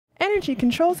Energy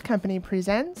Controls Company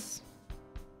presents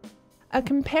a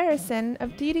comparison of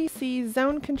DDC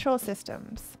zone control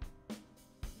systems.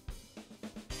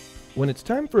 When it's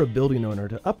time for a building owner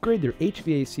to upgrade their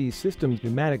HVAC system's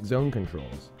pneumatic zone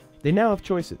controls, they now have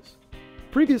choices.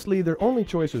 Previously, their only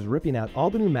choice was ripping out all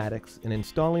the pneumatics and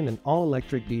installing an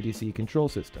all-electric DDC control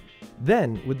system.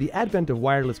 Then, with the advent of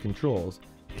wireless controls,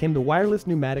 came the wireless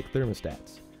pneumatic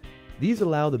thermostats. These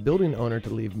allow the building owner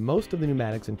to leave most of the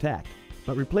pneumatics intact,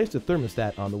 but replace the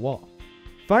thermostat on the wall.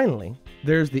 Finally,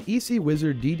 there's the EC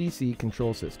Wizard DDC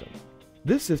control system.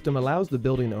 This system allows the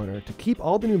building owner to keep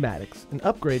all the pneumatics and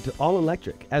upgrade to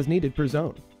all-electric as needed per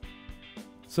zone.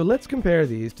 So let's compare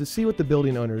these to see what the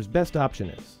building owner's best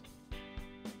option is.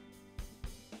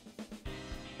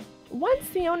 Once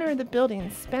the owner of the building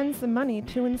spends the money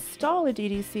to install a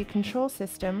DDC control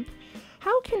system,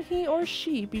 how can he or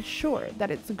she be sure that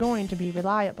it's going to be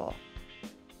reliable?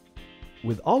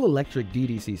 With all-electric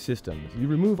DDC systems, you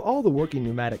remove all the working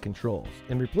pneumatic controls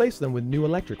and replace them with new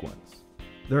electric ones.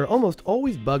 There are almost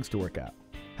always bugs to work out.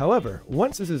 However,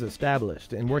 once this is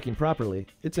established and working properly,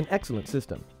 it's an excellent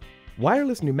system.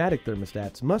 Wireless pneumatic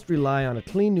thermostats must rely on a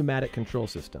clean pneumatic control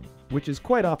system, which is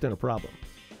quite often a problem.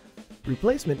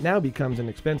 Replacement now becomes an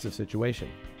expensive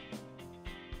situation.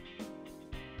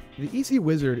 The EC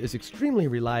Wizard is extremely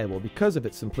reliable because of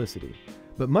its simplicity,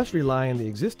 but must rely on the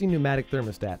existing pneumatic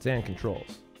thermostats and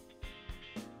controls.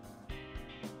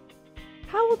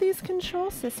 How will these control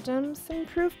systems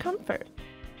improve comfort?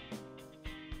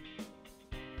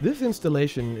 This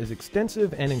installation is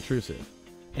extensive and intrusive,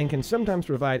 and can sometimes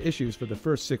provide issues for the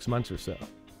first 6 months or so.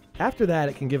 After that,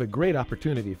 it can give a great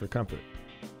opportunity for comfort.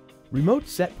 Remote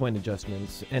set point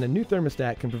adjustments and a new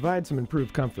thermostat can provide some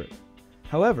improved comfort.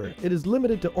 However, it is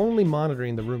limited to only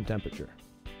monitoring the room temperature.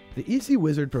 The EC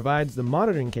Wizard provides the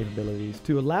monitoring capabilities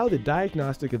to allow the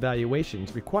diagnostic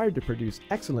evaluations required to produce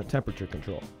excellent temperature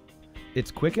control.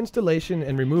 Its quick installation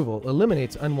and removal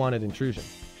eliminates unwanted intrusion.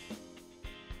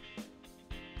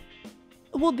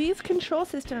 Will these control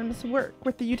systems work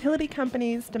with the utility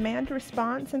company's demand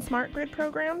response and smart grid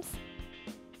programs?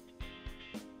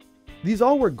 These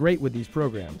all work great with these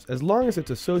programs, as long as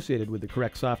it's associated with the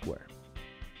correct software.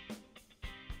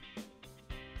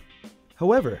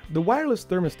 However, the wireless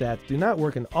thermostats do not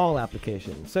work in all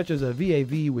applications, such as a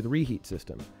VAV with reheat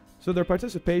system, so their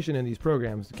participation in these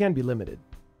programs can be limited.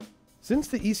 Since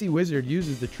the EC Wizard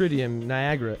uses the Tritium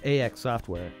Niagara AX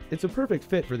software, it's a perfect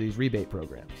fit for these rebate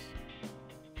programs.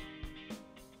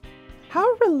 How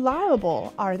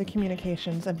reliable are the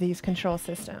communications of these control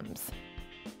systems?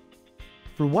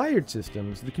 For wired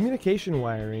systems, the communication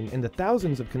wiring and the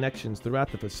thousands of connections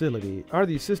throughout the facility are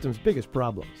these systems' biggest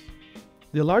problems.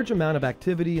 The large amount of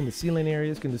activity in the ceiling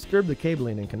areas can disturb the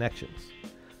cabling and connections.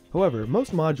 However,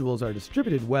 most modules are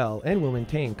distributed well and will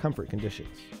maintain comfort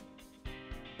conditions.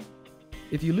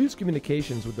 If you lose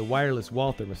communications with the wireless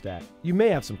wall thermostat, you may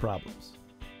have some problems.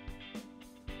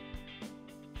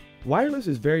 Wireless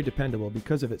is very dependable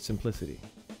because of its simplicity.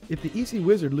 If the EC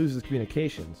Wizard loses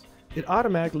communications, it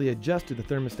automatically adjusts to the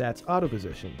thermostat's auto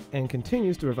position and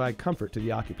continues to provide comfort to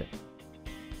the occupant.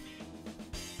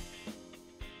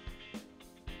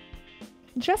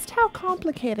 Just how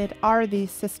complicated are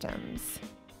these systems?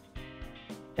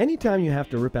 Anytime you have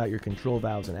to rip out your control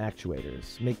valves and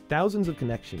actuators, make thousands of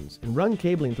connections, and run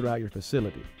cabling throughout your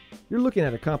facility, you're looking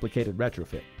at a complicated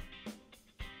retrofit.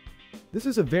 This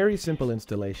is a very simple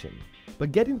installation,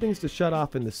 but getting things to shut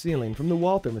off in the ceiling from the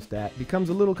wall thermostat becomes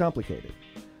a little complicated.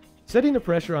 Setting the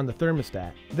pressure on the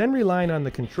thermostat, then relying on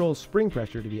the control's spring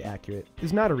pressure to be accurate,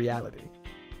 is not a reality.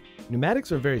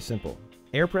 Pneumatics are very simple: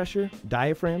 air pressure,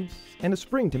 diaphragms, and a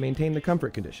spring to maintain the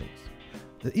comfort conditions.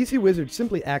 The EC Wizard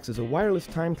simply acts as a wireless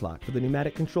time clock for the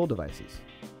pneumatic control devices.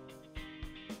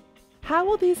 How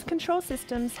will these control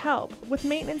systems help with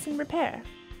maintenance and repair?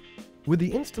 With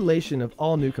the installation of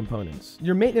all new components,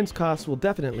 your maintenance costs will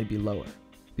definitely be lower.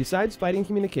 Besides fighting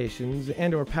communications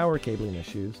and/or power cabling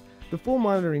issues, the full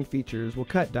monitoring features will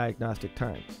cut diagnostic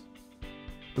times.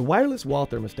 The wireless wall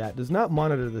thermostat does not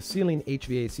monitor the ceiling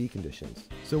HVAC conditions,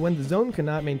 so when the zone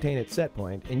cannot maintain its set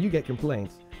point and you get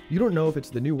complaints, you don't know if it's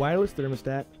the new wireless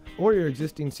thermostat or your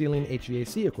existing ceiling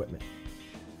HVAC equipment.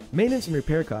 Maintenance and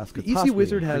repair costs could possibly increase. The EC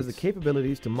Wizard has the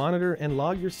capabilities to monitor and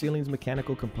log your ceiling's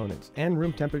mechanical components and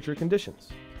room temperature conditions.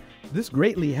 This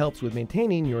greatly helps with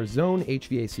maintaining your zone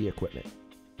HVAC equipment.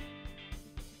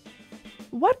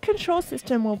 What control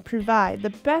system will provide the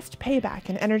best payback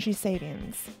in energy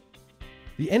savings?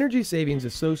 The energy savings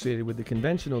associated with the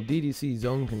conventional DDC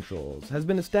zone controls has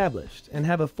been established and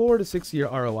have a 4 to 6 year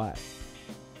ROI.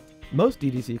 Most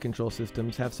DDC control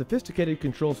systems have sophisticated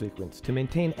control sequence to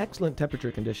maintain excellent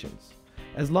temperature conditions.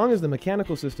 as long as the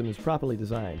mechanical system is properly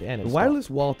designed and installed. The wireless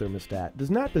wall thermostat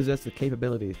does not possess the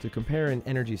capabilities to compare in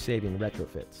energy-saving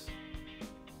retrofits.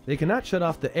 They cannot shut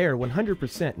off the air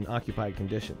 100% in occupied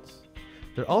conditions.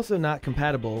 They're also not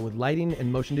compatible with lighting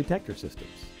and motion detector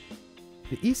systems.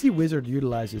 The EC Wizard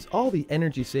utilizes all the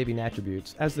energy-saving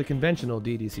attributes as the conventional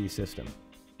DDC system.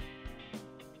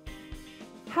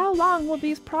 How long will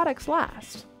these products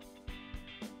last?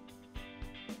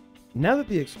 Now that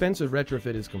the expensive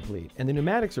retrofit is complete and the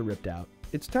pneumatics are ripped out,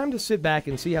 it's time to sit back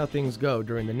and see how things go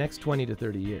during the next 20 to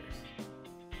 30 years.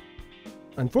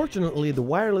 Unfortunately, the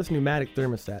wireless pneumatic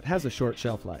thermostat has a short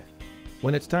shelf life.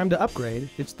 When it's time to upgrade,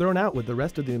 it's thrown out with the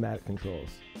rest of the pneumatic controls.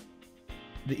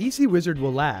 The EC Wizard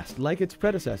will last like its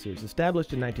predecessors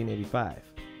established in 1985.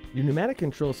 Your pneumatic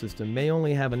control system may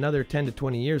only have another 10 to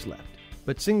 20 years left,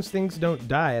 but since things don't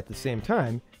die at the same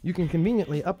time, you can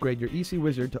conveniently upgrade your EC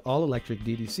Wizard to all-electric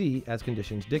DDC as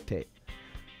conditions dictate.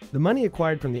 The money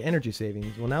acquired from the energy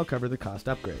savings will now cover the cost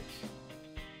upgrades.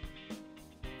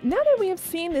 Now that we have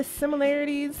seen the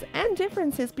similarities and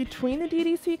differences between the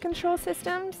DDC control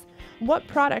systems, what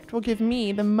product will give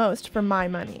me the most for my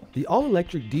money? The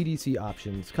all-electric DDC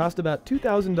options cost about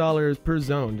 $2,000 per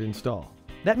zone to install.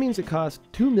 That means it costs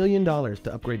 $2 million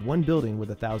to upgrade one building with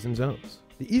 1,000 zones.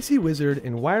 The EC Wizard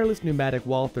and wireless pneumatic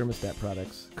wall thermostat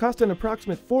products cost an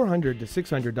approximate $400 to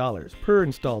 $600 per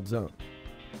installed zone.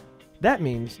 That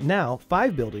means now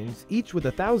 5 buildings, each with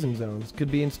 1,000 zones,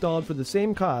 could be installed for the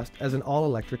same cost as an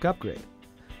all-electric upgrade.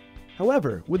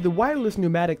 However, with the wireless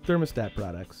pneumatic thermostat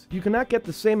products, you cannot get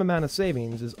the same amount of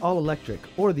savings as all-electric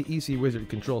or the EC Wizard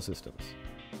control systems.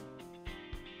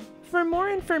 For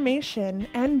more information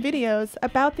and videos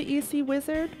about the EC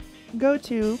Wizard, go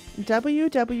to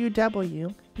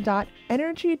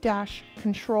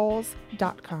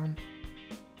www.energy-controls.com.